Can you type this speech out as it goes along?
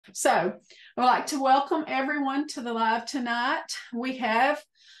So, I'd like to welcome everyone to the live tonight. We have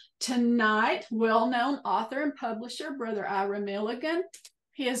tonight well-known author and publisher, Brother Ira Milligan.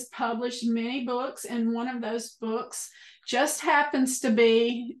 He has published many books, and one of those books just happens to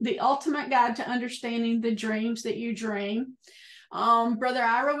be The Ultimate Guide to Understanding the Dreams That You Dream. Brother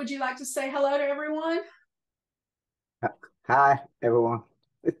Ira, would you like to say hello to everyone? Hi, everyone.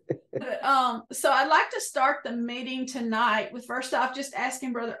 So I'd like to start the meeting tonight with first off just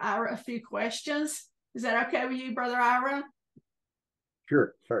asking Brother Ira a few questions. Is that okay with you, Brother Ira?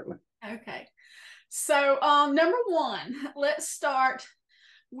 Sure, certainly. Okay. So number one, let's start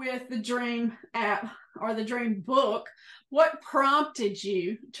with the Dream app or the Dream book. What prompted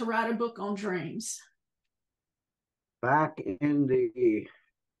you to write a book on dreams? Back in the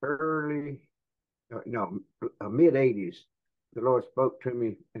early, no, mid 80s, the Lord spoke to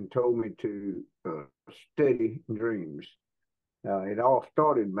me and told me to study dreams. It all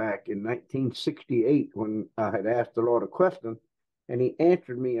started back in 1968 when I had asked the Lord a question, and He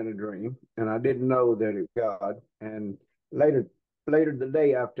answered me in a dream, and I didn't know that it was God. And later, later the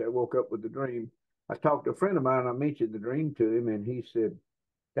day after I woke up with the dream, I talked to a friend of mine. And I mentioned the dream to him, and he said,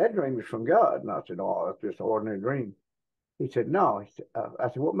 "That dream is from God." And I said, "Oh, it's just an ordinary dream." He said, "No." I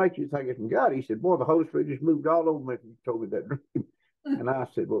said, "What makes you think it's from God?" He said, "Boy, the Holy Spirit just moved all over me and told me that dream." And I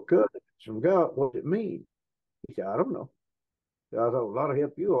said, "Well, good, it's from God. What does it mean?" He said, "I don't know." So I thought, a lot of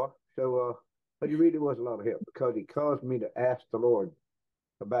help you are. But he really was a lot of help because he caused me to ask the Lord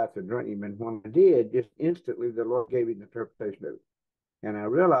about the dream. And when I did, just instantly the Lord gave me an interpretation of it. And I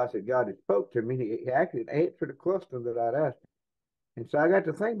realized that God had spoke to me. He actually answered a question that I'd asked him. And so I got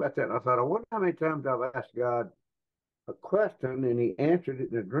to think about that. And I thought, I wonder how many times I've asked God a question and he answered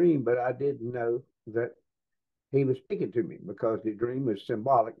it in a dream, but I didn't know that he was speaking to me because the dream was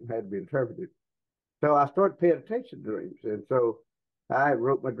symbolic and had to be interpreted. So I started paying attention to dreams. And so I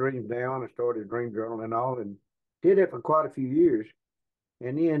wrote my dreams down and started a dream journal and all and did it for quite a few years.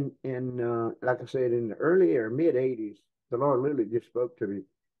 And then like I said, in the early or mid 80s, the Lord literally just spoke to me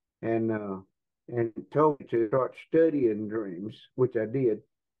and told me to start studying dreams, which I did.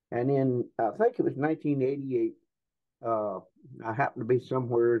 And then I think it was 1988. Uh, I happened to be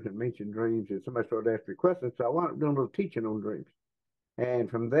somewhere and mentioned dreams, and somebody started asking me questions. So I wound up doing a little teaching on dreams. And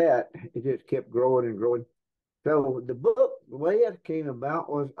from that, it just kept growing and growing. So the book, the way it came about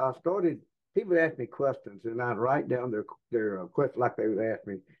was I started, people ask me questions and I'd write down their questions like they would ask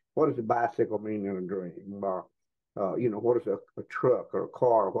me, what does a bicycle mean in a dream? Or, what is a truck or a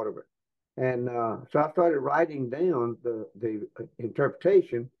car or whatever. And so I started writing down the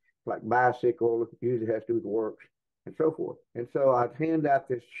interpretation, like bicycle usually has to do with works and so forth. And so I'd hand out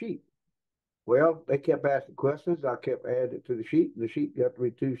this sheet. Well, they kept asking questions. I kept adding it to the sheet, and the sheet got to be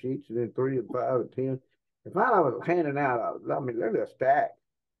two sheets, and then three, and five, and 10. And finally, I was handing out, I mean, literally a stack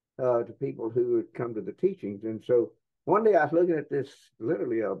to people who would come to the teachings. And so one day I was looking at this,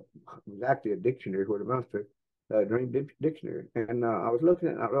 literally it was actually a dictionary, what it amounts to, a dream dictionary. And I was looking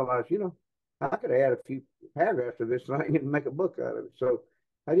at it, and I realized, I could add a few paragraphs to this thing and make a book out of it. So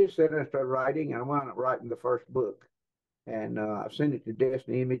I just sat there and started writing, and I wound up writing the first book. And I sent it to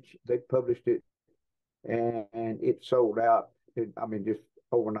Destiny Image. They published it, and it sold out. I mean, just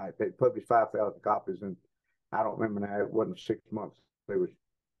overnight. They published 5,000 copies, and I don't remember now. It wasn't 6 months. They was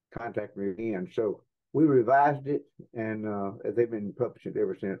contacting me again. So we revised it, and they've been publishing it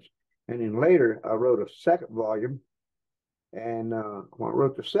ever since. And then later, I wrote a second volume. And when I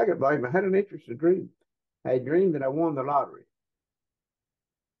wrote the second volume, I had an interesting dream. I had dreamed that I won the lottery,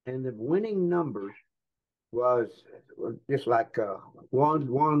 and the winning numbers was just like one,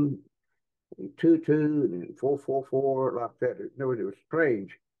 two, two, and 4, 4, 4, like that. It was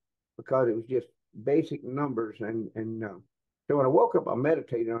strange because it was just basic numbers. So when I woke up, I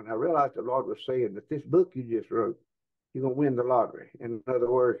meditated on it. I realized the Lord was saying that this book you just wrote, you're gonna win the lottery. In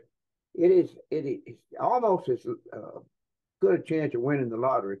other words, it is almost as good a chance of winning the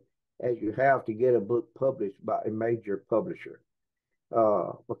lottery as you have to get a book published by a major publisher,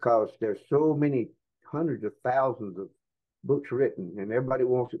 because there's so many hundreds of thousands of books written, and everybody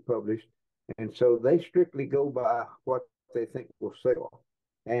wants it published, and so they strictly go by what they think will sell.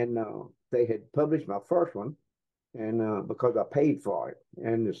 And they had published my first one, and because I paid for it,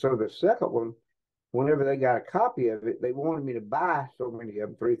 and so the second one, whenever they got a copy of it, they wanted me to buy so many of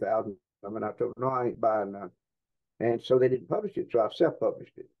them, 3,000 of them, and I told them, no, I ain't buying none. And so they didn't publish it, so I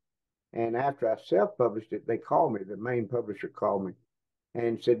self-published it. And after I self-published it, they called me. The main publisher called me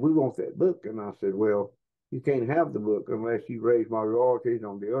and said, "We want that book." And I said, "Well, you can't have the book unless you raise my royalties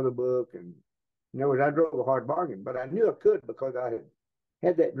on the other book." And in other words, I drove a hard bargain, but I knew I could because I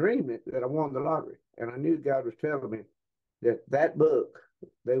had that dream that I won the lottery. And I knew God was telling me that that book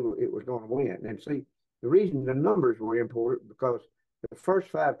it was going to win. And see, the reason the numbers were important because the first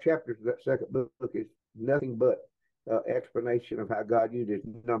 5 chapters of that second book is nothing but explanation of how God uses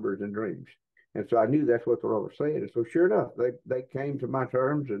numbers and dreams. And so I knew that's what the Lord was saying. And so sure enough, they came to my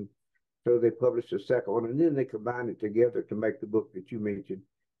terms, and so they published the second one, and then they combined it together to make the book that you mentioned,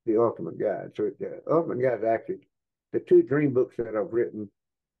 The Ultimate Guide. So the Ultimate Guide is actually the 2 dream books that I've written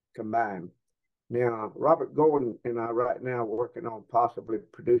combined. Now, Robert Gordon and I right now are working on possibly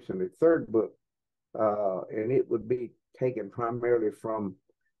producing a third book, and it would be taken primarily from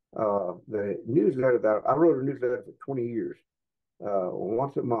the newsletter that I wrote a newsletter for 20 years,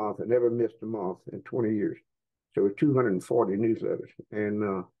 once a month. I never missed a month in 20 years. So it's 240 newsletters.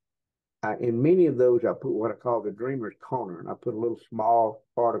 And in many of those, I put what I call the Dreamer's Corner, and I put a little small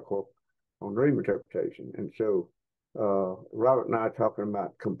article on dream interpretation. And so Robert and I are talking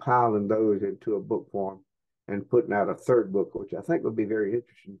about compiling those into a book form and putting out a third book, which I think would be very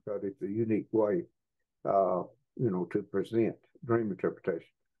interesting because it's a unique way, to present dream interpretation.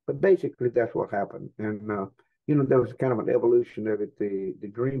 But basically, that's what happened. And, there was kind of an evolution of it. The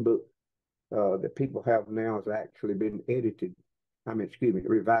dream book that people have now has actually been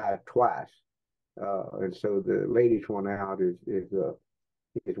revised twice. And so the latest one out is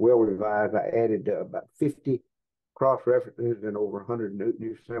well revised. I added about 50 cross references and over 100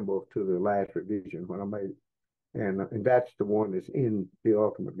 new symbols to the last revision when I made it. And that's the one that's in the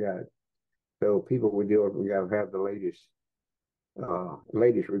Ultimate Guide. So people with the Ultimate Guide have the latest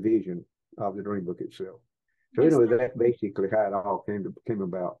revision of the dream book itself. So anyway, that's basically how it all came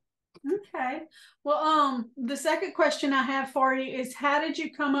about. Okay. Well, the second question I have for you is, how did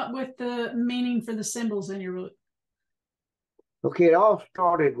you come up with the meaning for the symbols in your book? Okay, it all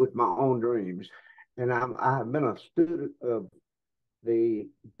started with my own dreams, and I've been a student of the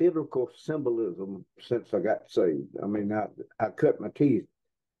biblical symbolism since I got saved. I mean, I cut my teeth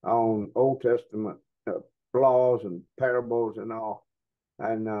on Old Testament laws and parables and all,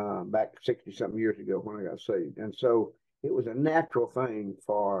 and back 60-something years ago when I got saved. And so it was a natural thing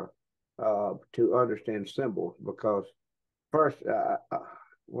to understand symbols because first,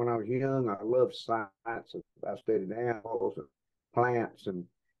 when I was young, I loved science. I studied animals and plants and,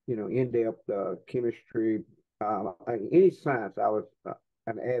 in-depth chemistry. Any science, I was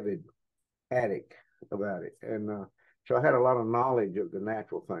an avid addict about it. And so I had a lot of knowledge of the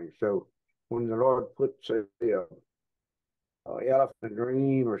natural things. So when the Lord put, say, elephant in a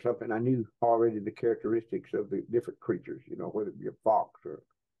dream or something, I knew already the characteristics of the different creatures, whether it be a fox or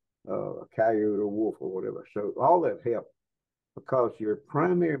a coyote or wolf or whatever. So all that helped because your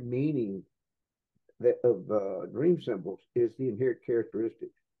primary meaning of dream symbols is the inherent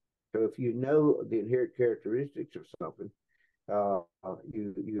characteristics. So if you know the inherent characteristics of something,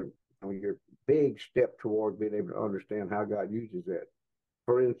 your big step toward being able to understand how God uses that.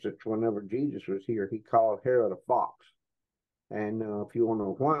 For instance, whenever Jesus was here, he called Herod a fox. And if you want to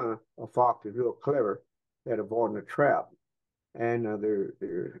know why, a fox is real clever at avoiding a trap. And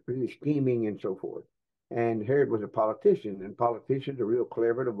they're really scheming and so forth. And Herod was a politician, and politicians are real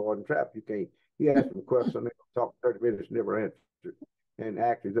clever at avoiding traps. You ask them a question, they talk 30 minutes, never answer, and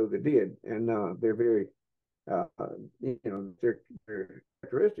act as though they did. And they're very, their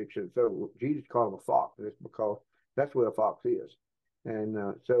characteristics. And so Jesus called them a fox. That's because that's what a fox is.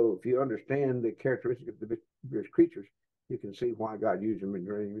 And so if you understand the characteristics of the various creatures, you can see why God used them in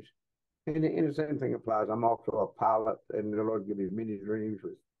dreams. And the same thing applies. I'm also a pilot, and the Lord gave me many dreams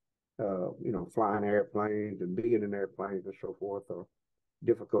with, flying airplanes and being in airplanes and so forth, or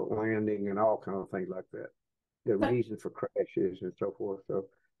difficult landing and all kinds of things like that. The reason for crashes and so forth. So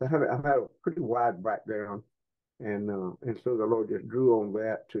I've had a pretty wide background, and so the Lord just drew on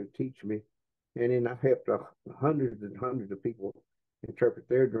that to teach me. And then I've helped hundreds and hundreds of people interpret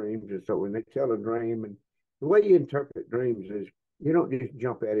their dreams. And so when they tell a dream, and the way you interpret dreams is you don't just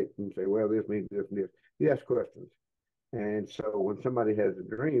jump at it and say, well, this means this and this. You ask questions. And so when somebody has a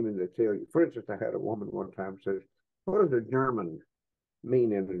dream and they tell you, for instance, I had a woman one time says, what does a German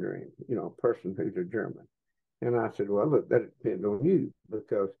mean in the dream? A person who's a German. And I said, well, look, that depends on you,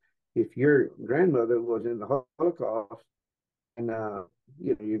 because if your grandmother was in the Holocaust and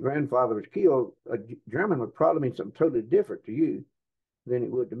your grandfather was killed, a German would probably mean something totally different to you than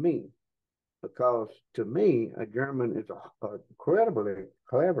it would to me. Because to me, a German is an incredibly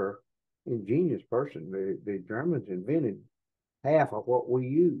clever, ingenious person. The Germans invented half of what we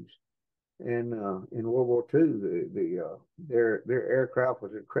use. And in World War II, their aircraft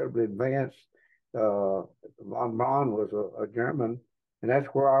was incredibly advanced. Von Braun was a German, and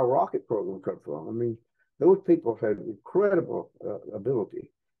that's where our rocket program comes from. I mean, those people had incredible ability.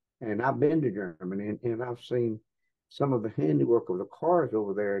 And I've been to Germany, and I've seen some of the handiwork of the cars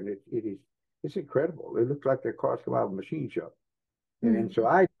over there, and it's incredible. It looks like their cars come out of a machine shop. And so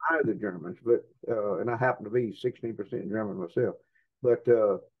I admire the Germans, but and I happen to be 16% German myself, but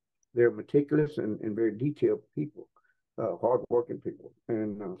they're meticulous and very detailed people, hardworking people.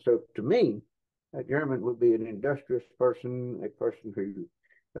 And so to me, a German would be an industrious person, a person who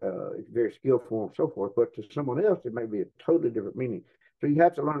is very skillful and so forth. But to someone else, it may be a totally different meaning. So you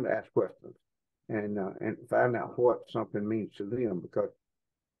have to learn to ask questions and find out what something means to them, because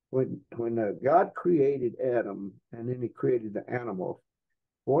when God created Adam and then he created the animals,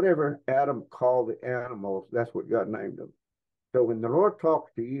 whatever Adam called the animals, that's what God named them. So when the Lord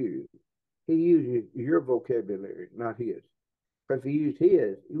talks to you, he uses your vocabulary, not his. Because if he used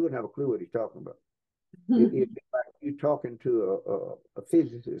his, you wouldn't have a clue what he's talking about. It's like you talking to a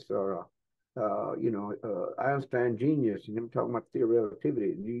physicist or Einstein genius, and him talking about theory of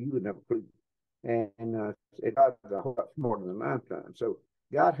relativity, and you wouldn't have a clue. And God's a whole lot smarter than Einstein. So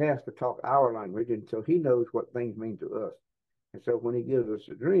God has to talk our language until he knows what things mean to us. And so when he gives us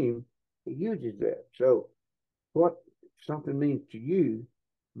a dream, he uses that. So what something means to you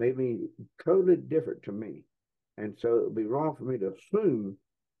may be totally different to me. And so it would be wrong for me to assume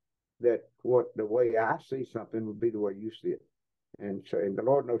that what the way I see something would be the way you see it. And so and the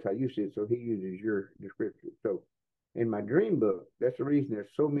Lord knows how you see it, so he uses your description. So in my dream book, that's the reason there's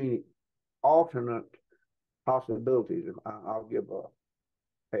so many alternate possibilities. I'll give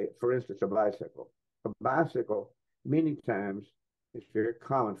for instance, a bicycle. A bicycle, many times, it's very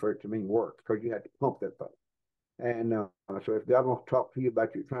common for it to mean work, because you have to pump that thing. And so if God wants to talk to you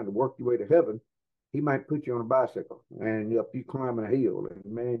about you trying to work your way to heaven, he might put you on a bicycle and up you climbing a hill,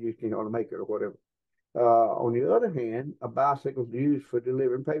 and man, you can't ought to make it or whatever. On the other hand, a bicycle is used for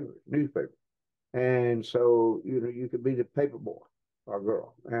delivering papers, newspapers. And so, you could be the paper boy or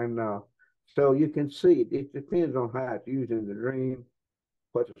girl. And so you can see it. It depends on how it's used in the dream,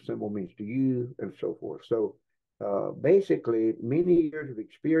 what the symbol means to you, and so forth. So basically, many years of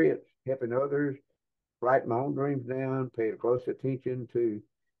experience helping others, write my own dreams down, paying close attention to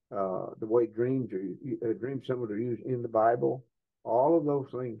the way dream symbols are used in the Bible. All of those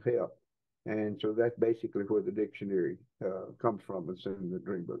things help. And so that's basically where the dictionary comes from. It's in the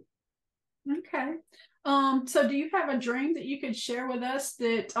dream book. Okay. So do you have a dream that you could share with us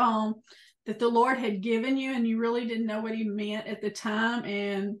that the Lord had given you and you really didn't know what he meant at the time,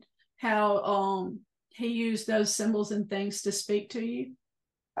 and how he used those symbols and things to speak to you?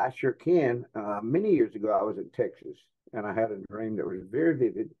 I sure can. Many years ago, I was in Texas, and I had a dream that was very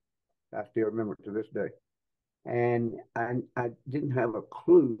vivid. I still remember it to this day. And I didn't have a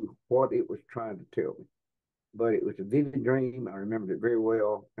clue what it was trying to tell me, but it was a vivid dream. I remembered it very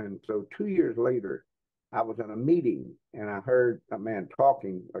well. And so 2 years later, I was in a meeting and I heard a man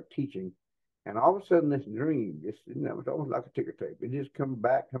talking or teaching. And all of a sudden, this dream, it was almost like a ticker tape. It just come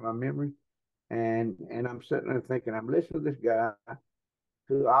back to my memory. And I'm sitting there thinking, I'm listening to this guy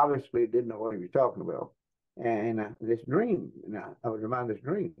who obviously didn't know what he was talking about. And this dream, and I was reminded of this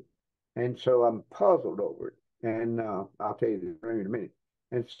dream. And so I'm puzzled over it. And I'll tell you the dream in a minute.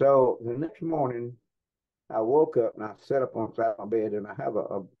 And so the next morning, I woke up and I sat up on the side of my bed, and I have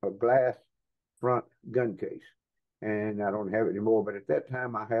a glass front gun case. And I don't have it anymore, but at that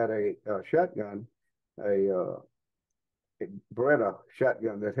time I had a shotgun, a Beretta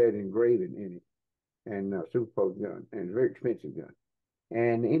shotgun that had engraving in it, and a Super gun, and a very expensive gun.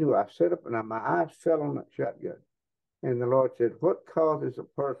 And anyway, I sat up and my eyes fell on that shotgun. And the Lord said, what causes a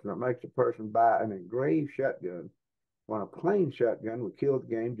person or makes a person buy an engraved shotgun when a plain shotgun would kill the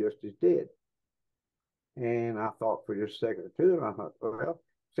game just as dead? And I thought for just a second or two, and I thought, well,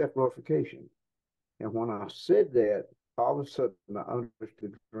 self glorification. And when I said that, all of a sudden I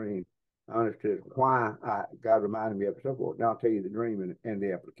understood the dream. I understood why God reminded me of it, so forth. Now I'll tell you the dream and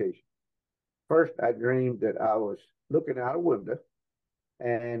the application. First, I dreamed that I was looking out a window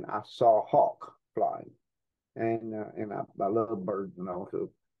and I saw a hawk flying. And I love birds and all, so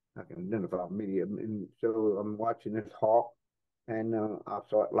I can identify many of them. And so I'm watching this hawk, and I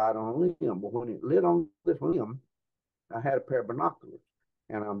saw it light on a limb. But when it lit on this limb, I had a pair of binoculars,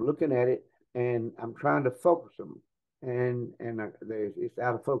 and I'm looking at it, and I'm trying to focus them, and it's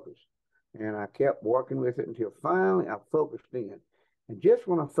out of focus. And I kept working with it until finally I focused in. And just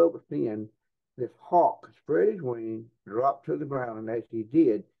when I focused in, this hawk spread his wings, dropped to the ground, and as he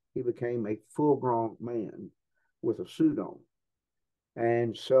did, he became a full-grown man with a suit on.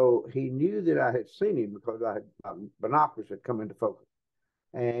 And so he knew that I had seen him because my binoculars had come into focus.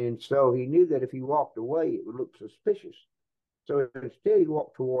 And so he knew that if he walked away, it would look suspicious. So instead, he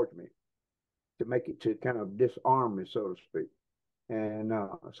walked towards me to kind of disarm me, so to speak. And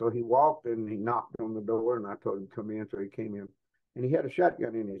so he walked and he knocked on the door, and I told him to come in. So he came in, and he had a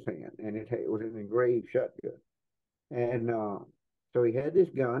shotgun in his hand, and it was an engraved shotgun. And so he had this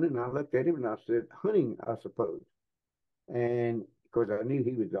gun, and I looked at him and I said, "Hunting, I suppose." And because I knew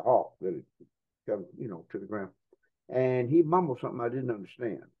he was the hawk that had come, to the ground. And he mumbled something I didn't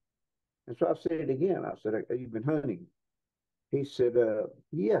understand. And so I said it again. I said, "Have you been hunting?" He said,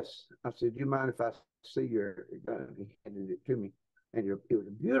 "Yes." I said, "Do you mind if I see your gun?" He handed it to me. And it was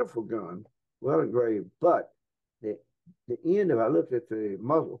a beautiful gun, well engraved, but the, the end of it, I looked at the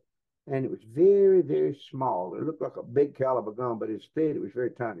muzzle, and it was very, very small. It looked like a big caliber gun, but instead it was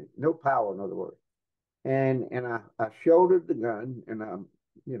very tiny. No power, in other words. And I shouldered the gun, and I'm,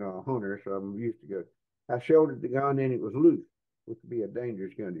 a hunter, so I'm used to good. I shouldered the gun, and it was loose, which would be a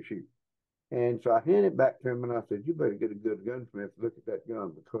dangerous gun to shoot. And so I handed it back to him, and I said, "You better get a good gunsmith to look at that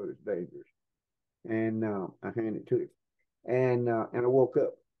gun because it's dangerous." And I handed it to him, and I woke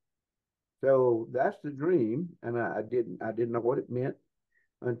up. So that's the dream, and I didn't know what it meant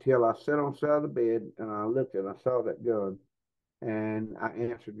until I sat on the side of the bed and I looked and I saw that gun, and I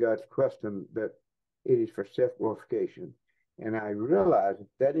answered God's question that it is for self glorification, and I realized at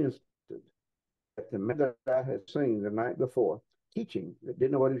that instant that the man that I had seen the night before teaching that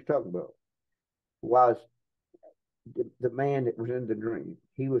didn't know what he was talking about was the man that was in the dream.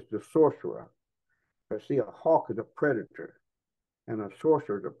 He was the sorcerer. But see, a hawk is a predator, and a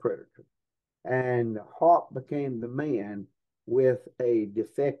sorcerer is a predator. And the hawk became the man with a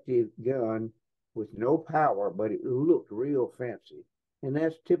defective gun with no power, but it looked real fancy. And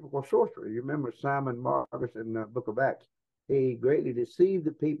that's typical sorcery. You remember Simon Marcus in the book of Acts? He greatly deceived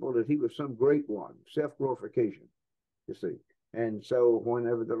the people that he was some great one, self glorification, you see. And so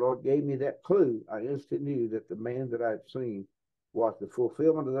whenever the Lord gave me that clue, I instantly knew that the man that I had seen was the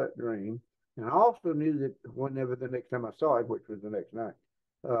fulfillment of that dream. And I also knew that whenever the next time I saw him, which was the next night,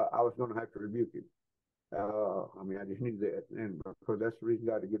 I was going to have to rebuke him. I just knew that, and because that's the reason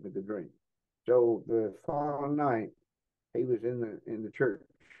God had given me the dream. So the following night, he was in the church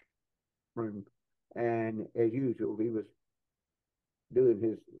room, and as usual, he was doing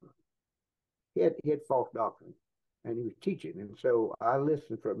his. He had false doctrine, and he was teaching. And so I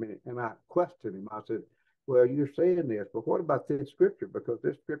listened for a minute, and I questioned him. I said, "Well, you're saying this, but what about this scripture? Because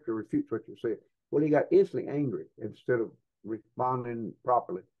this scripture refutes what you said." Well, he got instantly angry instead of responding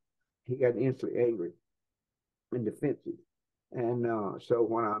properly. He got instantly angry and defensive. And so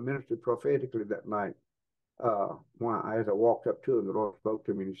when I ministered prophetically that night, as I walked up to him, the Lord spoke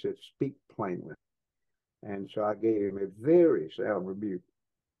to me and he said, "Speak plainly." And so I gave him a very sound rebuke,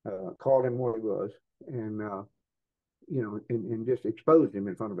 called him what he was, and and just exposed him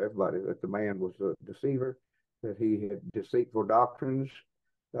in front of everybody that the man was a deceiver, that he had deceitful doctrines.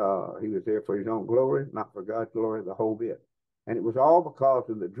 He was there for his own glory, not for God's glory, the whole bit. And it was all because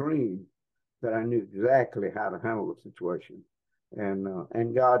of the dream that I knew exactly how to handle the situation.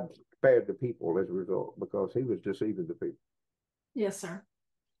 And God spared the people as a result because he was deceiving the people. Yes, sir.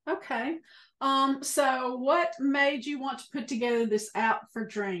 Okay. So what made you want to put together this app for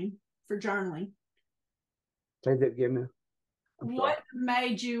journaling? Say that again now. I'm sorry. What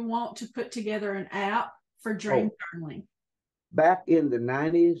made you want to put together an app for dream Oh, journaling? back in the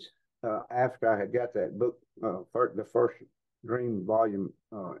 90s, after I had got that book, the first dream volume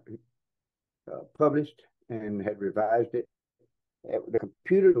published and had revised it, the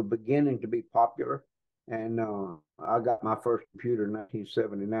computers were beginning to be popular. And I got my first computer in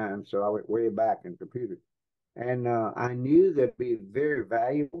 1979, so I went way back in computers. And I knew that'd be very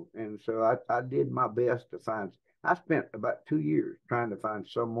valuable, and so I did my best to find. I spent about 2 years trying to find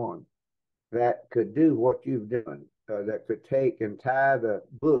someone that could do what you've done, that could take and tie the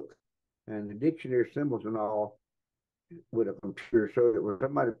book and the dictionary symbols and all with a computer, so that when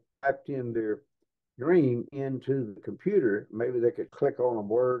somebody typed in their dream into the computer, maybe they could click on a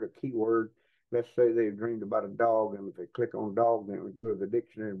word, a keyword. Let's say they dreamed about a dog, and if they click on dog, then it would go to the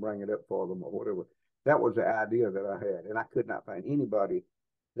dictionary and bring it up for them or whatever. That was the idea that I had, and I could not find anybody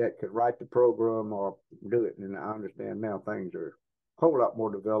that could write the program or do it. And I understand now things are a whole lot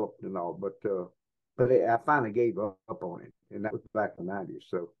more developed and all, but I finally gave up on it, and that was back in the 90s.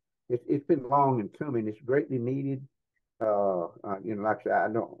 So it's been long in coming. It's greatly needed. Like I said,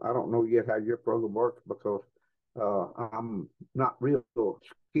 I don't know yet how your program works because I'm not real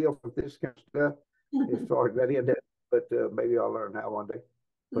skilled with this kind of stuff as far as that is. But maybe I'll learn how one day.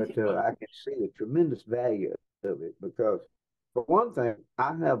 But I can see the tremendous value of it because, for one thing,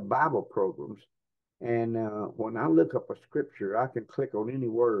 I have Bible programs, and when I look up a scripture, I can click on any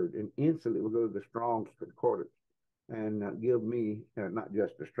word and instantly will go to the Strong's Concordance and give me not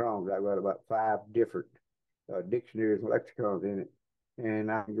just the Strong's. I got about 5 different dictionaries and lexicons in it,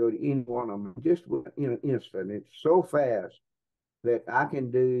 and I can go to any one of them just in an instant. It's so fast that I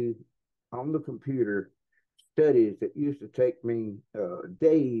can do on the computer studies that used to take me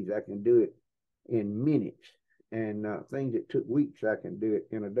days. I can do it in minutes, and things that took weeks, I can do it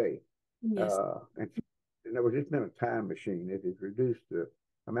in a day. Yes. And there was just been a time machine. It has reduced the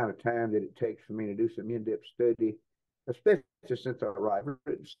amount of time that it takes for me to do some in-depth study, especially since I've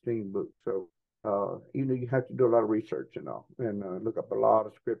written 16 books. So you have to do a lot of research and all, and look up a lot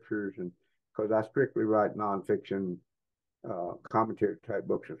of scriptures, and because I strictly write nonfiction, commentary type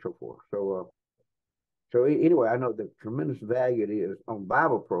books and so forth. So anyway, I know the tremendous value it is on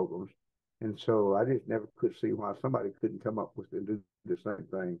Bible programs, and so I just never could see why somebody couldn't come up with and do the same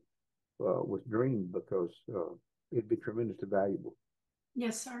thing with Dream, because it'd be tremendously valuable.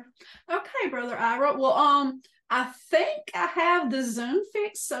 Yes, sir. Okay, Brother Ira. Well, I think I have the Zoom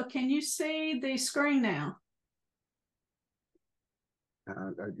fixed. So can you see the screen now?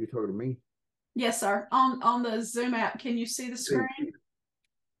 You talking to me? Yes, sir. On the Zoom app, can you see the screen?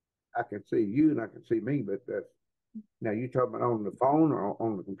 I can see you and I can see me, but now you talking about on the phone or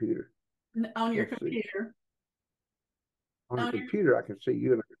on the computer? On your computer. On the computer, I can see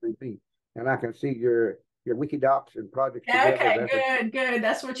you and I can see me, and I can see your Wikidocs and projects together. Okay, good.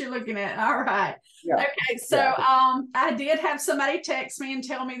 That's what you're looking at. All right. Yeah. Okay, so I did have somebody text me and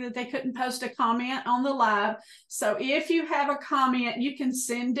tell me that they couldn't post a comment on the live. So if you have a comment, you can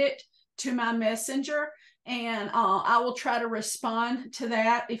send it to my messenger, and I will try to respond to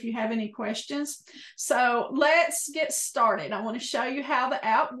that if you have any questions. So let's get started. I want to show you how the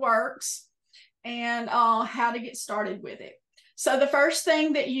app works and how to get started with it. So the first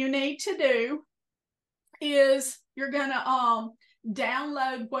thing that you need to do is you're going to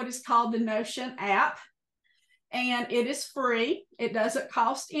download what is called the Notion app, and it is free. It doesn't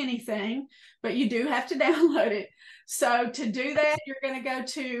cost anything, but you do have to download it. So to do that, you're going to go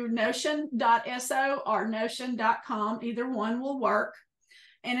to notion.so or notion.com. Either one will work.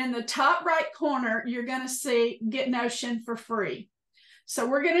 And in the top right corner, you're going to see Get Notion for free. So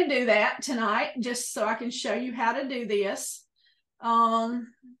we're going to do that tonight, just so I can show you how to do this.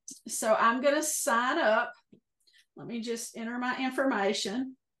 So I'm going to sign up. Let me just enter my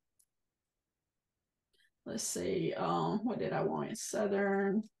information. Let's see. What did I want?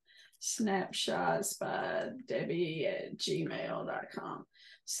 Southern Snapshots by Debbie at gmail.com.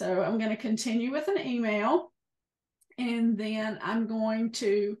 So I'm going to continue with an email, and then I'm going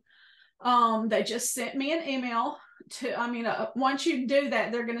to, they just sent me an email once you do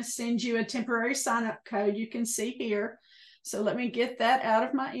that, they're going to send you a temporary sign-up code you can see here. So let me get that out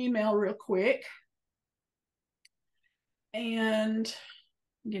of my email real quick. And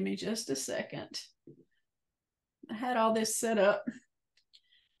give me just a second. I had all this set up.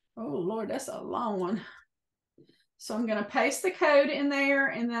 Oh, Lord, that's a long one. So I'm going to paste the code in there,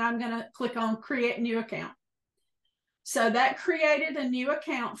 and then I'm going to click on Create New Account. So that created a new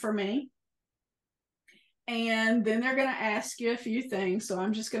account for me. And then they're going to ask you a few things. So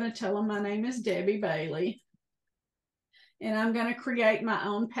I'm just going to tell them my name is Debbie Bailey. And I'm going to create my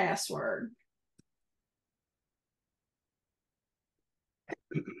own password.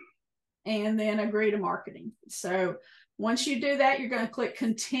 And then agree to marketing. So once you do that, you're going to click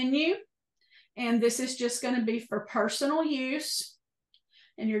Continue. And this is just going to be for personal use.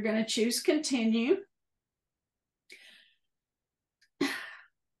 And you're going to choose Continue.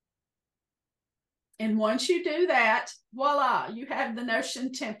 And once you do that, voila, you have the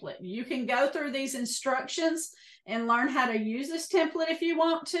Notion template. You can go through these instructions and learn how to use this template if you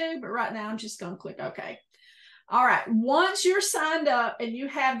want to, but right now I'm just going to click OK. All right, once you're signed up and you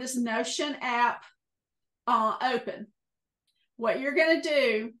have this Notion app open, what you're going to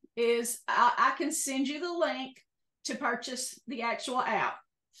do is I can send you the link to purchase the actual app.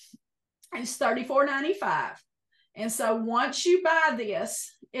 It's $34.95. And so once you buy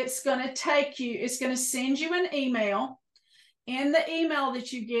this, it's going to send you an email. In the email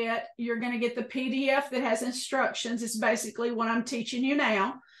that you get, you're going to get the PDF that has instructions. It's basically what I'm teaching you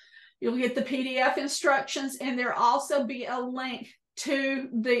now. You'll get the PDF instructions, and there'll also be a link to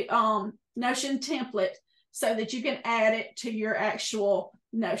the Notion template so that you can add it to your actual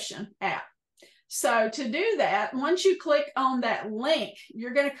Notion app. So to do that, once you click on that link,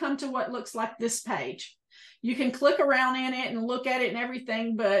 you're going to come to what looks like this page. You can click around in it and look at it and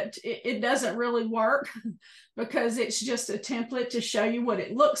everything, but it doesn't really work because it's just a template to show you what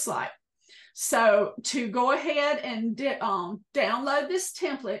it looks like. So to go ahead and download this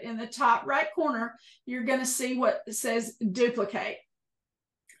template, in the top right corner, you're going to see what says duplicate.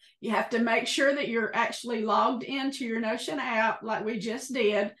 You have to make sure that you're actually logged into your Notion app like we just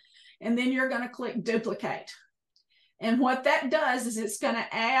did. and then you're going to click duplicate. And what that does is it's going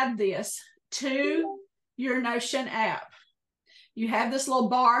to add this to your Notion app. You have this little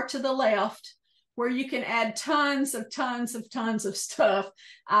bar to the left where you can add tons of stuff.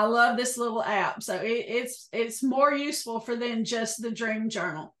 I love this little app. So it's more useful for than just the dream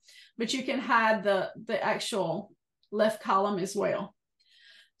journal, but you can hide the actual left column as well.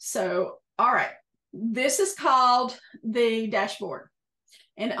 So, all right, this is called the dashboard.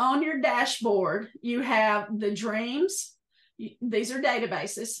 And on your dashboard, you have the dreams. These are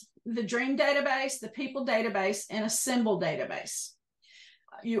databases, the dream database, the people database, and a symbol database.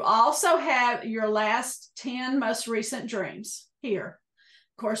 You also have your last 10 most recent dreams here.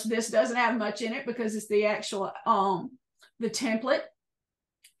 Of course, this doesn't have much in it because it's the actual, the template.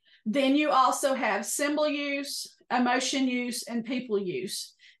 Then you also have symbol use, emotion use, and people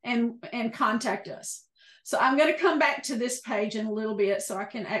use, and contact us. So I'm going to come back to this page in a little bit so I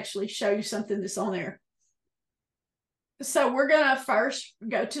can actually show you something that's on there. So we're going to first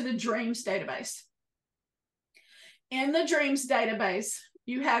go to the dreams database. In the dreams database,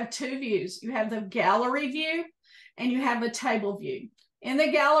 you have two views. You have the gallery view and you have a table view. In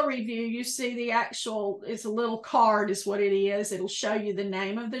the gallery view, you see the actual, it's a little card is what it is. It'll show you the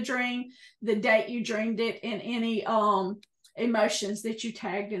name of the dream, the date you dreamed it, and any emotions that you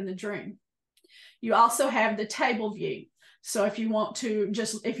tagged in the dream. You also have the table view. So if you want to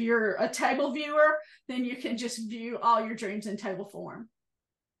if you're a table viewer, then you can just view all your dreams in table form.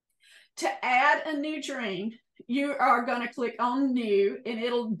 To add a new dream, you are going to click on new, and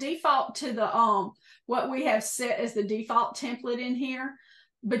it'll default to the what we have set as the default template in here.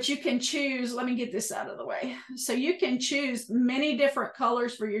 But you can choose, let me get this out of the way. So you can choose many different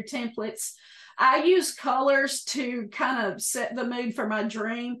colors for your templates. I use colors to kind of set the mood for my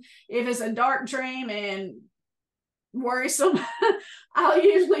dream. If it's a dark dream and worrisome, I'll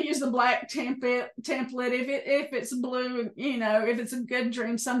usually use the black template. If it's blue, you know, if it's a good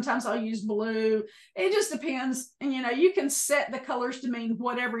dream, sometimes I'll use blue. It just depends. And, you know, you can set the colors to mean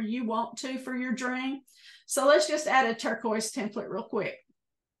whatever you want to for your dream. So let's just add a turquoise template real quick.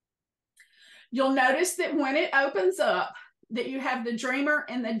 You'll notice that when it opens up that you have the dreamer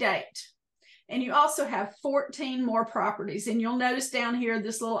and the date. And you also have 14 more properties. And you'll notice down here,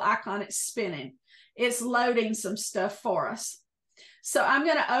 this little icon, it's spinning. It's loading some stuff for us. So I'm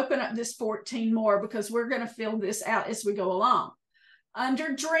going to open up this 14 more because we're going to fill this out as we go along.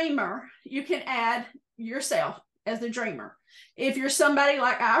 Under dreamer, you can add yourself as the dreamer. If you're somebody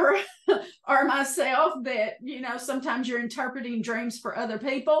like Ira or myself that, you know, sometimes you're interpreting dreams for other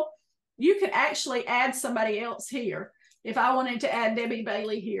people, you can actually add somebody else here. If I wanted to add Debbie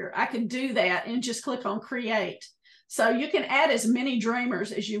Bailey here, I could do that and just click on create. So you can add as many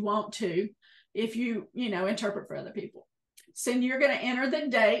dreamers as you want to if you know, interpret for other people. So you're going to enter the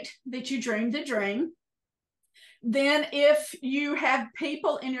date that you dreamed the dream. Then if you have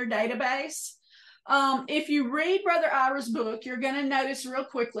people in your database, if you read Brother Ira's book, you're going to notice real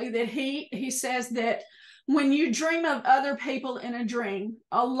quickly that he says that when you dream of other people in a dream,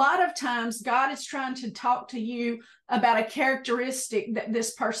 a lot of times God is trying to talk to you about a characteristic that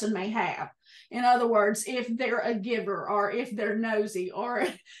this person may have. In other words, if they're a giver, or if they're nosy, or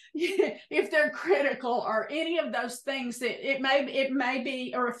if they're critical, or any of those things, that it may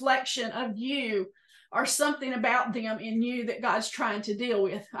be a reflection of you or something about them in you that God's trying to deal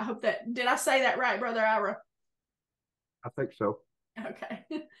with. I hope that, did I say that right, Brother Ira? I think so. Okay.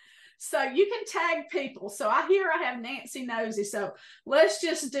 So you can tag people. So I have Nancy Nosy. So let's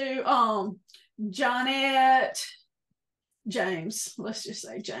just do Johnette James. Let's just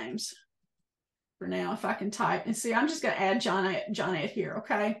say James for now, if I can type. And see, I'm just going to add Johnette here,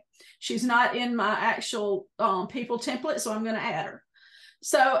 okay? She's not in my actual people template, so I'm going to add her.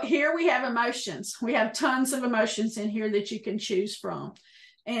 So here we have emotions. We have tons of emotions in here that you can choose from.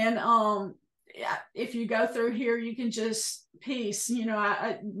 And if you go through here, you can just peace. You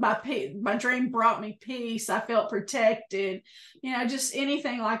know, my dream brought me peace. I felt protected. You know, just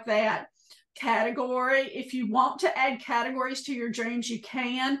anything like that. Category. If you want to add categories to your dreams, you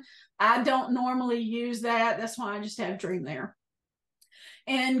can. I don't normally use that. That's why I just have dream there.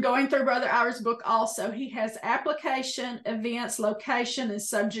 And going through Brother Ira's book also, he has application, events, location, and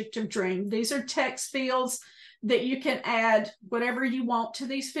subject of dream. These are text fields that you can add whatever you want to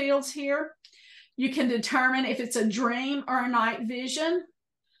these fields here. You can determine if it's a dream or a night vision.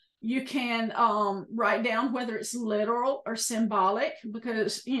 You can write down whether it's literal or symbolic,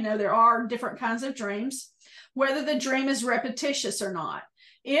 because, you know, there are different kinds of dreams. Whether the dream is repetitious or not.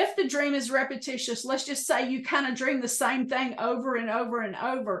 If the dream is repetitious, let's just say you kind of dream the same thing over and over and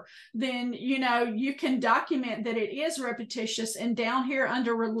over, then you can document that it is repetitious. And down here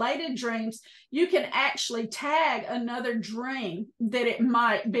under related dreams, you can actually tag another dream that it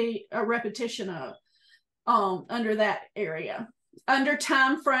might be a repetition of under that area. Under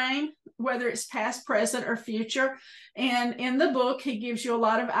time frame, whether it's past, present, or future. And in the book, he gives you a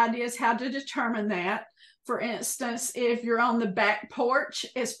lot of ideas how to determine that. For instance, if you're on the back porch,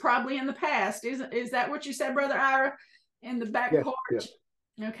 it's probably in the past. Is that what you said, Brother Ira? In the back Yes, porch? yes.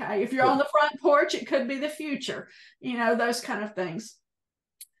 Okay. If you're on the front porch, it could be the future, those kind of things.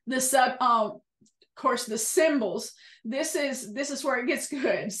 Of course, the symbols. This is where it gets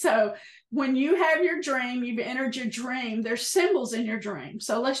good. So when you have your dream, you've entered your dream, there's symbols in your dream.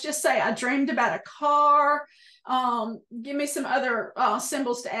 So let's just say I dreamed about a car. Give me some other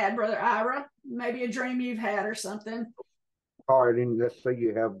symbols to add, Brother Ira. Maybe a dream you've had or something. All right, and let's say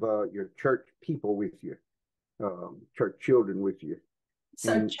you have your church people with you, church children with you.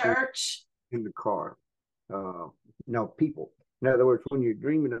 So church. In the car. No, people. In other words, when you're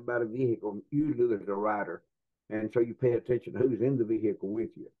dreaming about a vehicle, usually there's a rider. And so you pay attention to who's in the vehicle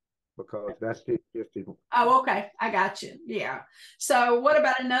with you, because that's just Oh, okay. I got you. Yeah. So what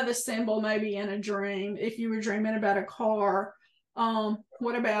about another symbol maybe in a dream? If you were dreaming about a car,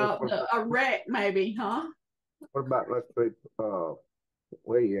 what about a wreck maybe, huh? What about, let's say, well,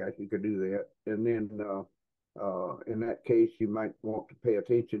 yeah, you could do that. And then in that case, you might want to pay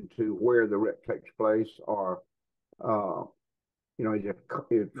attention to where the wreck takes place, or, is it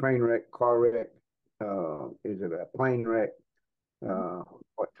a train wreck, car wreck? Is it a plane wreck?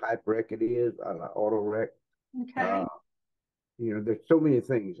 What type wreck it is, auto wreck. Okay. There's so many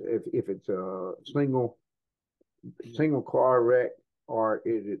things. If it's a single car wreck, or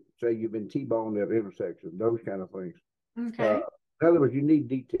is it, say, you've been T-boned at an intersection, those kind of things. Okay. In other words, you need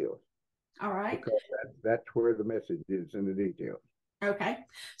details. All right. Because that's where the message is, in the details. Okay.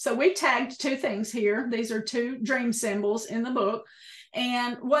 So we tagged two things here. These are two dream symbols in the book.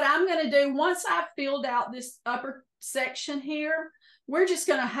 And what I'm going to do, once I've filled out this upper section here, we're just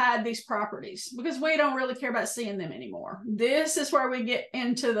going to hide these properties because we don't really care about seeing them anymore. This is where we get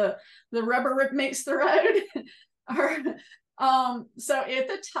into the rubber meets the road. So at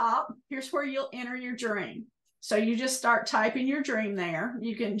the top, here's where you'll enter your dream. So you just start typing your dream there.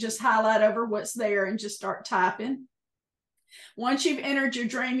 You can just highlight over what's there and just start typing. Once you've entered your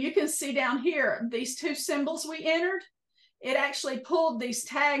dream, you can see down here, these two symbols we entered, it actually pulled these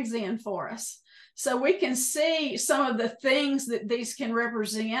tags in for us. So we can see some of the things that these can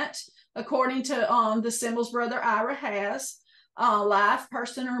represent according to the symbols Brother Ira has. Life,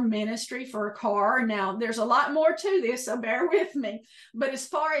 person, or ministry for a car. Now, there's a lot more to this, so bear with me. But as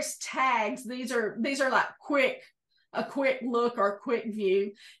far as tags, these are like a quick look or a quick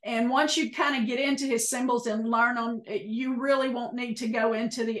view. And once you kind of get into his symbols and learn them, you really won't need to go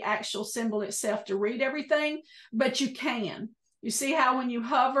into the actual symbol itself to read everything, but you can. You see how when you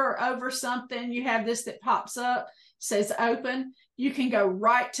hover over something, you have this that pops up, says open. You can go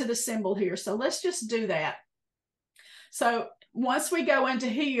right to the symbol here. So let's just do that. So once we go into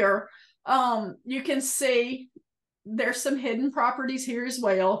here, you can see there's some hidden properties here as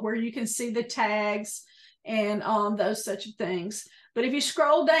well, where you can see the tags and those such things. But if you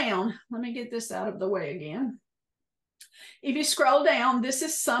scroll down, let me get this out of the way again. If you scroll down, this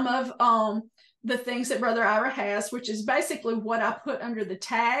is some of the things that Brother Ira has, which is basically what I put under the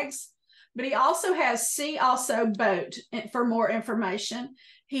tags. But he also has see also boat for more information.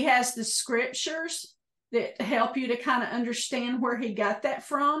 He has the scriptures that help you to kind of understand where he got that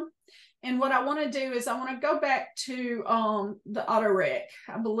from. And what I want to do is I want to go back to the auto wreck.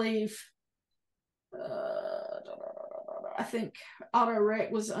 I believe, I think auto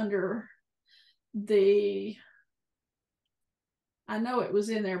wreck was under I know it was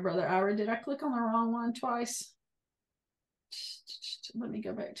in there, Brother Ira. Did I click on the wrong one twice? Let me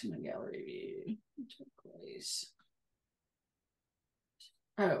go back to my gallery view.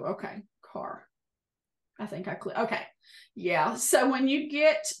 Oh, okay. Car. I think I clicked. Okay. Yeah. So when you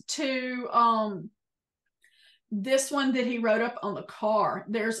get to this one that he wrote up on the car,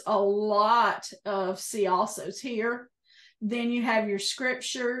 there's a lot of see alsos here. Then you have your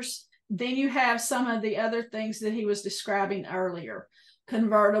scriptures. Then you have some of the other things that he was describing earlier.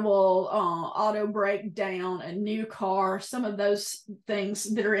 Convertible, auto breakdown, a new car, some of those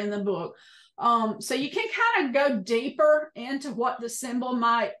things that are in the book. So you can kind of go deeper into what the symbol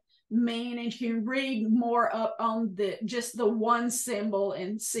might mean, and you can read more up on just the one symbol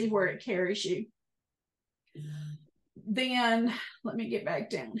and see where it carries you. Then let me get back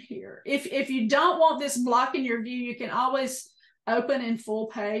down here. If you don't want this blocking your view, you can always open and full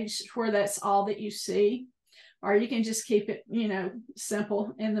page where that's all that you see, or you can just keep it,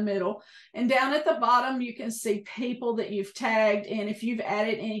 simple in the middle. And down at the bottom, you can see people that you've tagged. And if you've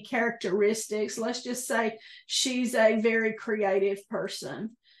added any characteristics, let's just say she's a very creative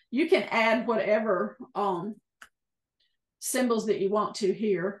person. You can add whatever symbols that you want to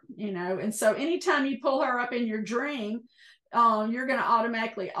here, And so anytime you pull her up in your dream, you're going to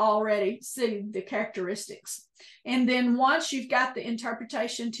automatically already see the characteristics. And then once you've got the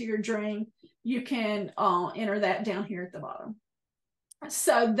interpretation to your dream, you can enter that down here at the bottom.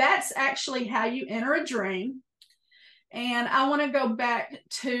 So that's actually how you enter a dream. And I want to go back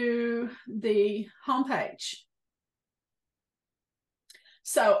to the homepage.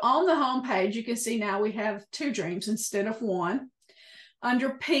 So on the homepage, you can see now we have 2 dreams instead of 1.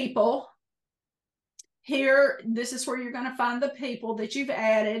 Under people, here, this is where you're going to find the people that you've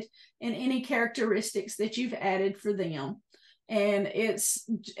added and any characteristics that you've added for them. And it's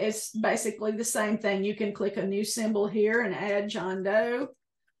basically the same thing. You can click a new symbol here and add John Doe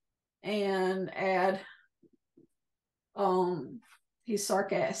and add, he's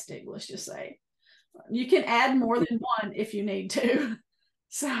sarcastic, let's just say. You can add more than 1 if you need to.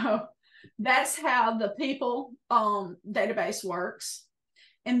 So that's how the people database works.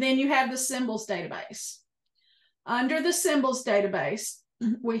 And then you have the symbols database. Under the symbols database,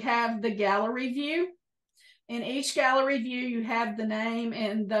 we have the gallery view. In each gallery view, you have the name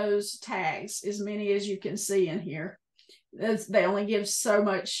and those tags, as many as you can see in here. They only give so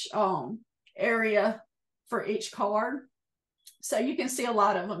much area for each card. So you can see a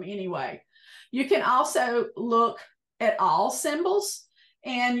lot of them anyway. You can also look at all symbols,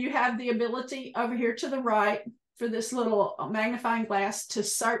 and you have the ability over here to the right for this little magnifying glass to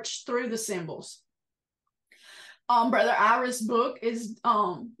search through the symbols. Brother Ira's book is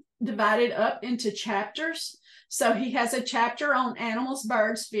divided up into chapters. So he has a chapter on animals,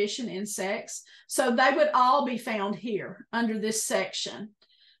 birds, fish, and insects. So they would all be found here under this section.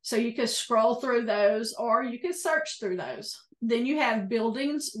 So you could scroll through those, or you could search through those. Then you have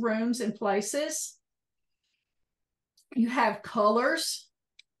buildings, rooms, and places. You have colors.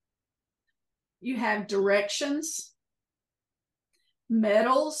 You have directions,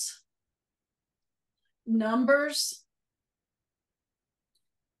 metals, numbers,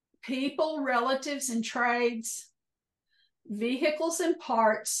 people, relatives, and trades, vehicles and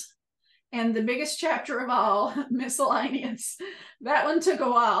parts, and the biggest chapter of all, miscellaneous. That one took a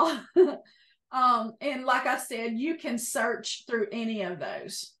while. And like I said, you can search through any of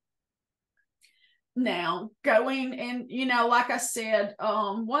those. Now, going and, like I said,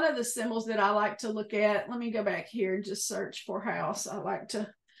 one of the symbols that I like to look at, let me go back here and just search for house.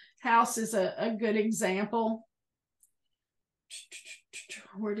 House is a good example.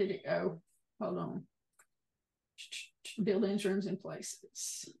 Where did it go? Hold on. Buildings, rooms, and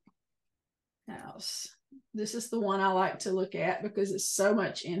places. House. This is the one I like to look at because it's so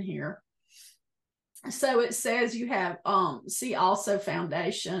much in here. So it says you have, see also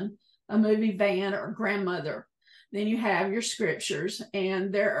foundation, a movie van, or grandmother. Then you have your scriptures,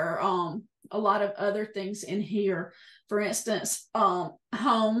 and there are a lot of other things in here. For instance,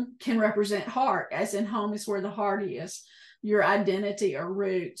 home can represent heart, as in home is where the heart is, your identity or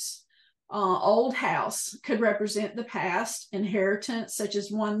roots. Old house could represent the past, inheritance, such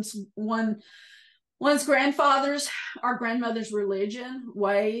as one's grandfather's or grandmother's religion,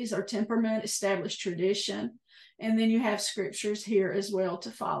 ways, or temperament, established tradition. And then you have scriptures here as well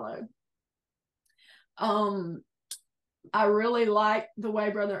to follow. I really like the way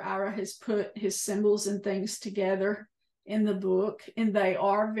Brother Ira has put his symbols and things together in the book, and they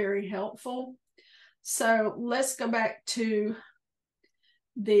are very helpful. So let's go back to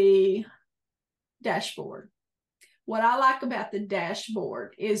the dashboard. What I like about the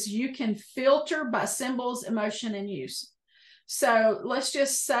dashboard is you can filter by symbols, emotion, and use. So let's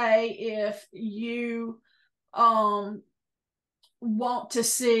just say if you want to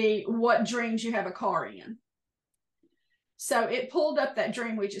see what dreams you have a car in. So it pulled up that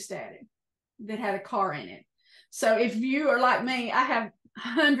dream we just added that had a car in it. So if you are like me, I have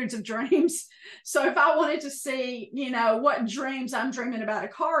hundreds of dreams. So if I wanted to see, what dreams I'm dreaming about a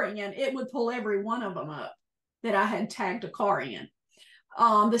car in, it would pull every one of them up that I had tagged a car in.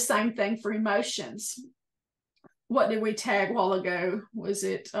 The same thing for emotions. What did we tag a while ago? Was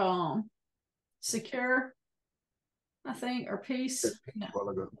it secure, I think, or peace? No. A while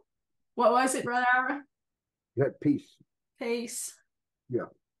ago. What was it, Brother Ira? You had peace. Peace. Yeah.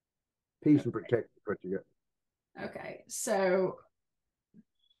 Peace and protect what you got. Okay, so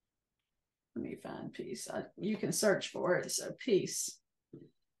let me find peace. You can search for it. So peace.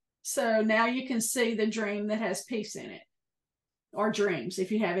 So now you can see the dream that has peace in it. or dreams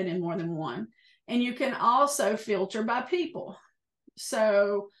if you have it in more than one. And you can also filter by people.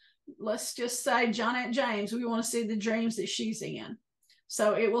 So let's just say Johnette James, we want to see the dreams that she's in.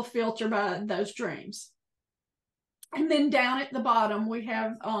 So it will filter by those dreams. And then down at the bottom, we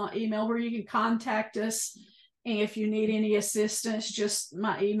have email where you can contact us. And if you need any assistance, just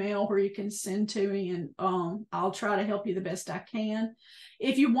my email where you can send to me, and I'll try to help you the best I can.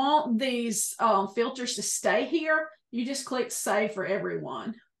 If you want these filters to stay here, you just click save for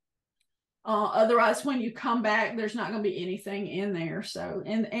everyone. Otherwise, when you come back, there's not going to be anything in there. So,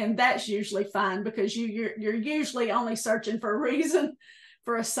 and that's usually fine, because you're usually only searching for a reason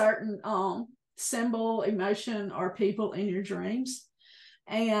for a certain symbol, emotion, or people in your dreams.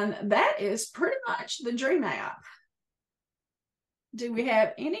 And that is pretty much the dream app. Do we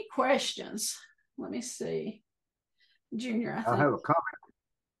have any questions? Let me see. Junior, I have a comment.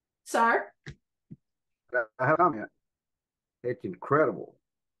 Sir? I have a comment. It's incredible.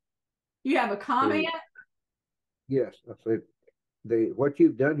 You have a comment? Yes, I said what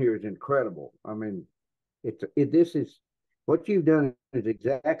you've done here is incredible. I mean, this is what you've done is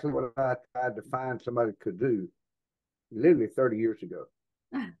exactly what I tried to find somebody could do literally 30 years ago.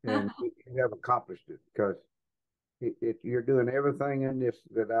 And you have accomplished it, because you're doing everything in this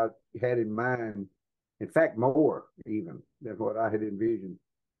that I had in mind. In fact, more even than what I had envisioned.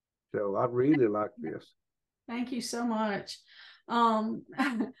 So I really like this. Thank you so much.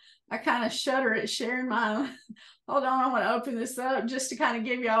 I kind of shudder at sharing my. Hold on, I want to open this up just to kind of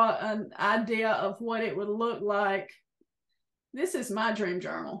give y'all an idea of what it would look like. This is my dream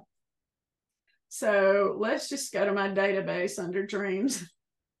journal. So let's just go to my database under dreams.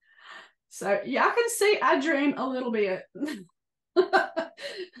 So y'all can see I dream a little bit.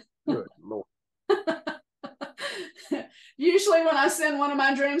 Good Lord. Usually when I send one of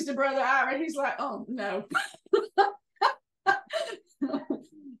my dreams to Brother Ira, he's like, oh no.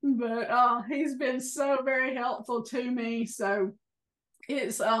 But he's been so very helpful to me. So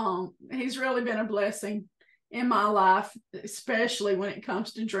it's he's really been a blessing in my life, especially when it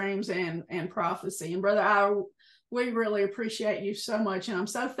comes to dreams and prophecy. And Brother Ira, we really appreciate you so much, and I'm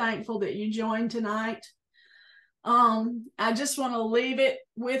so thankful that you joined tonight. I just want to leave it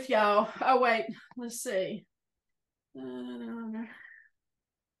with y'all. Oh wait, let's see.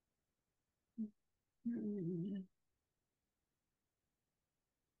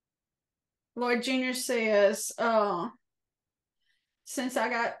 Lloyd Jr. says, since I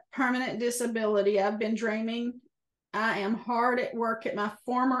got permanent disability, I've been dreaming. I am hard at work at my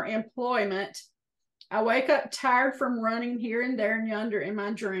former employment. I wake up tired from running here and there and yonder in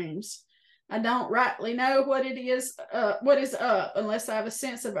my dreams. I don't rightly know what is up, unless I have a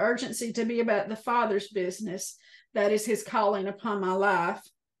sense of urgency to be about the Father's business. That is his calling upon my life.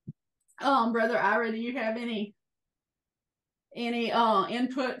 Brother Ira, do you have any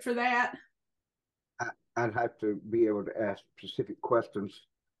input for that? I'd have to be able to ask specific questions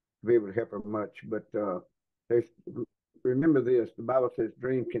to be able to help her much. But remember this: the Bible says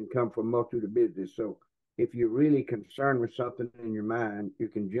dreams can come from multitude of business. So if you're really concerned with something in your mind, you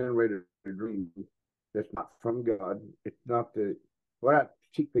can generate a dream that's not from God. It's not what I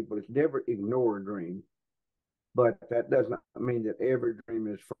teach people is never ignore a dream. But that does not mean that every dream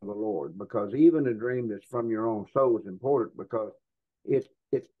is from the Lord, because even a dream that's from your own soul is important, because it's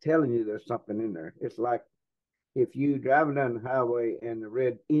telling you there's something in there. It's like if you driving down the highway and the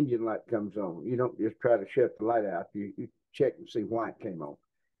red engine light comes on, you don't just try to shut the light out. You check and see why it came on.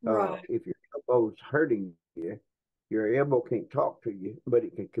 Right. If your elbow's hurting you, your elbow can't talk to you, but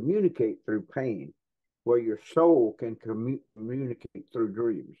it can communicate through pain, where your soul can communicate through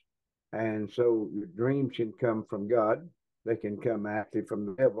dreams. And so your dreams can come from God. They can come actually from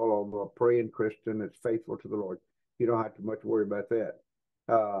the devil, although a praying Christian that's faithful to the Lord, you don't have to much worry about that,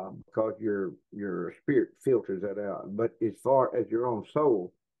 because your spirit filters that out. But as far as your own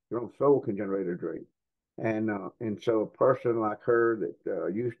soul can generate a dream. And so a person like her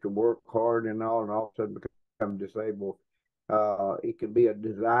that used to work hard and all of a sudden become disabled, it could be a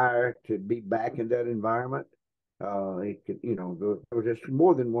desire to be back in that environment. It could, there's just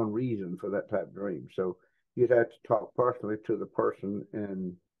more than one reason for that type of dream. So you'd have to talk personally to the person,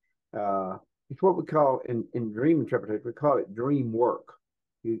 and it's what we call in dream interpretation, we call it dream work.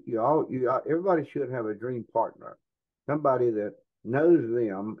 Everybody should have a dream partner, somebody that knows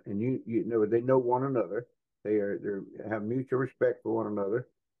them, and you know they know one another. They have mutual respect for one another,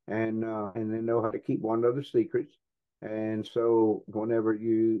 and they know how to keep one another's secrets. And so whenever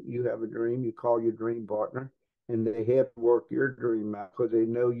you have a dream, you call your dream partner, and they help work your dream out because they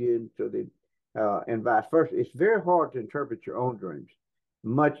know you, and so they and vice versa. It's very hard to interpret your own dreams.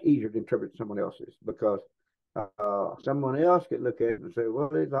 Much easier to interpret someone else's, because Someone else could look at it and say, well,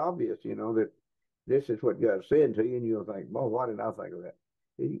 it's obvious, that this is what God said to you, and you'll think, well, why did I think of that?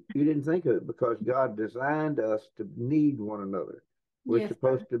 You didn't think of it because God designed us to need one another. We're Yes, sir.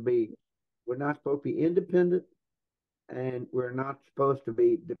 supposed to be, we're not supposed to be independent, and we're not supposed to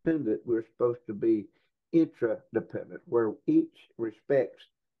be dependent. We're supposed to be interdependent, where each respects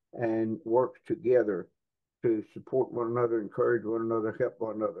and works together to support one another, encourage one another, help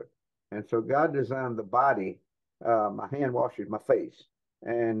one another. And so God designed the body. My hand washes my face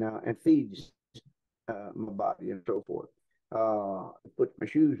and feeds my body and so forth. Puts my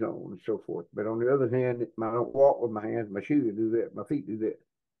shoes on and so forth. But on the other hand, I don't walk with my hands. My shoes do that. My feet do that.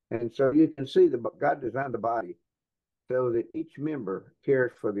 And so you can see that God designed the body so that each member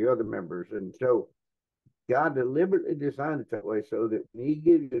cares for the other members. And so God deliberately designed it that way so that when He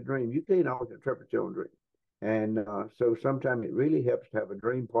gives you a dream, you can't always interpret your own dream. And so sometimes it really helps to have a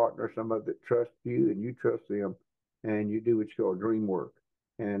dream partner, somebody that trusts you and you trust them, and you do what's called dream work,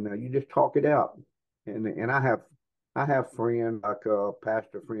 and you just talk it out. And I have friends like a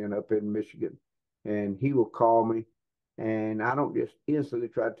pastor friend up in Michigan, and he will call me, and I don't just instantly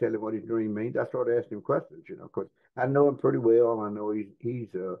try to tell him what his dream means. I start asking him questions, because I know him pretty well. I know he's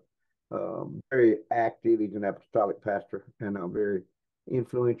very active. He's an apostolic pastor and very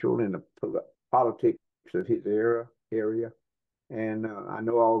influential in the politics of his area. And I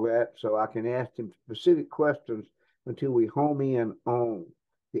know all that. So I can ask him specific questions until we home in on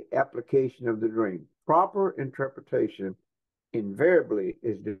the application of the dream. Proper interpretation invariably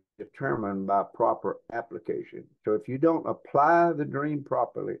is determined by proper application. So if you don't apply the dream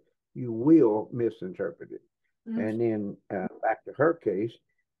properly, you will misinterpret it. Mm-hmm. And then back to her case,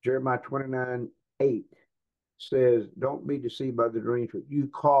 Jeremiah 29:8 says, don't be deceived by the dreams that you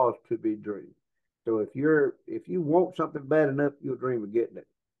cause to be dreamed. So if you want something bad enough, you'll dream of getting it.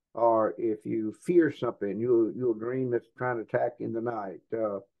 Or if you fear something, you'll dream that's trying to attack in the night.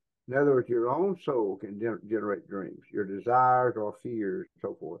 In other words, your own soul can generate dreams, your desires or fears, and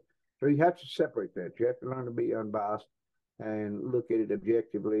so forth. So you have to separate that. You have to learn to be unbiased and look at it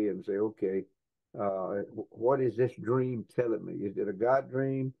objectively and say, okay, what is this dream telling me? Is it a God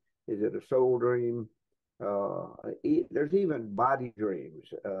dream? Is it a soul dream? There's even body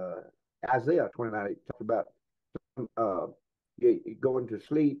dreams. Isaiah 29:8 talks about uh, you go into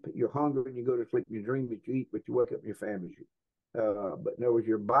sleep, you're hungry, and you go to sleep, you dream that you eat, but you wake up and your family's you. But in other words,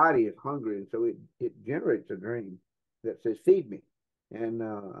 your body is hungry, and so it generates a dream that says, feed me. And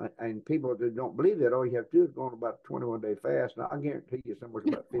people that don't believe that, all you have to do is go on about a 21-day fast. Now, I guarantee you somewhere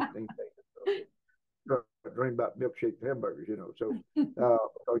about 15 days. Dream about milkshakes, hamburgers, So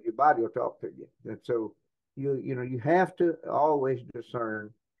because your body will talk to you, and so you have to always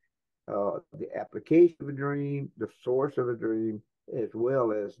discern the application of a dream, the source of a dream, as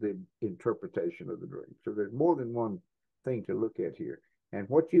well as the interpretation of the dream. So there's more than one thing to look at here. And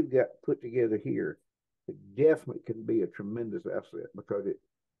what you've got put together here, it definitely can be a tremendous asset because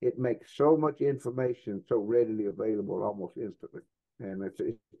it makes so much information so readily available almost instantly. And it's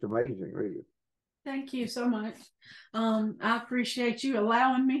amazing, really. Thank you so much. I appreciate you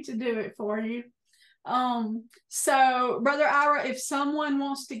allowing me to do it for you. So Brother Ira, if someone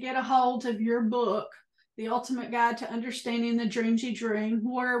wants to get a hold of your book, The Ultimate Guide to Understanding the Dreams You Dream,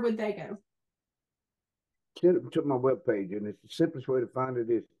 where would they go? Send it to my webpage, and it's the simplest way to find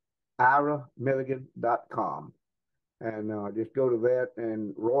it is iramilligan.com. And just go to that.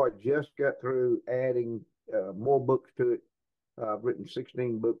 And Roy just got through adding more books to it. I've written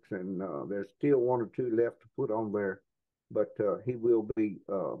 16 books, and there's still one or two left to put on there, but he will be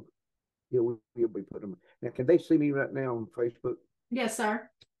he'll be putting them. Now, can they see me right now on Facebook? Yes, sir.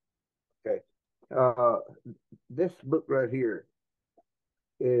 Okay. This book right here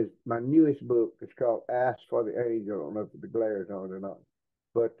is my newest book. It's called Ask for the Angel. I don't know if the glare is on or not,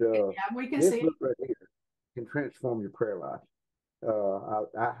 but yeah, we can this see book it. right here can transform your prayer life.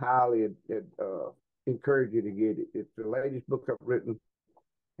 I highly encourage you to get it. It's the latest book I've written,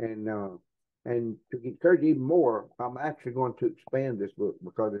 and to encourage you even more, I'm actually going to expand this book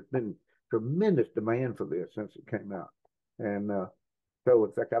because there's been tremendous demand for this since it came out. And so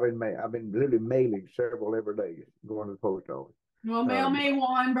in fact, I've been literally mailing several every day, going to the post office. Well, mail me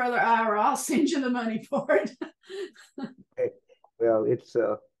one, Brother Ira. I'll send you the money for it. Well, it's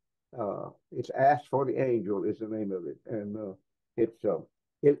Ask for the Angel is the name of it, and it'll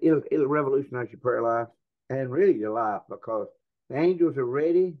revolutionize your prayer life and really your life because the angels are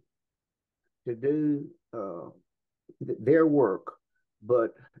ready to do their work,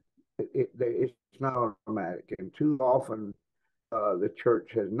 but it's not automatic. And too often, the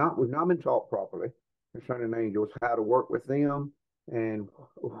church we've not been taught properly concerning angels, how to work with them and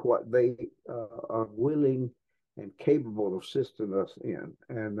what they are willing and capable of assisting us in.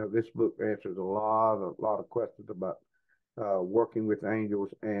 And this book answers a lot of questions about working with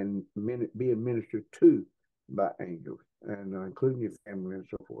angels and being ministered to by angels, and including your family and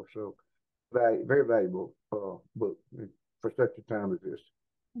so forth. So, very valuable book for such a time as this.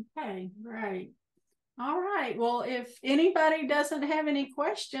 Okay, great. All right. Well, if anybody doesn't have any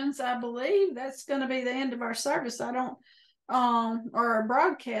questions, I believe that's going to be the end of our service. I don't, or our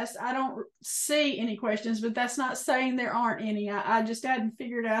broadcast, I don't see any questions, but that's not saying there aren't any. I just hadn't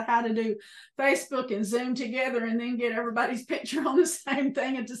figured out how to do Facebook and Zoom together and then get everybody's picture on the same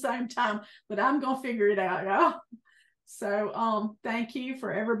thing at the same time. But I'm going to figure it out, y'all. So thank you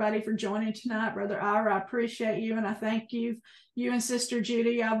for everybody for joining tonight. Brother Ira, I appreciate you, and I thank you and Sister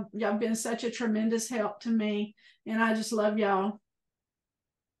Judy. Y'all been such a tremendous help to me, and I just love y'all.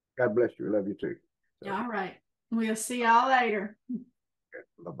 God bless you. Love you too. So. All right. We'll see y'all later.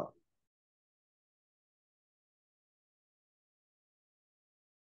 Bye-bye.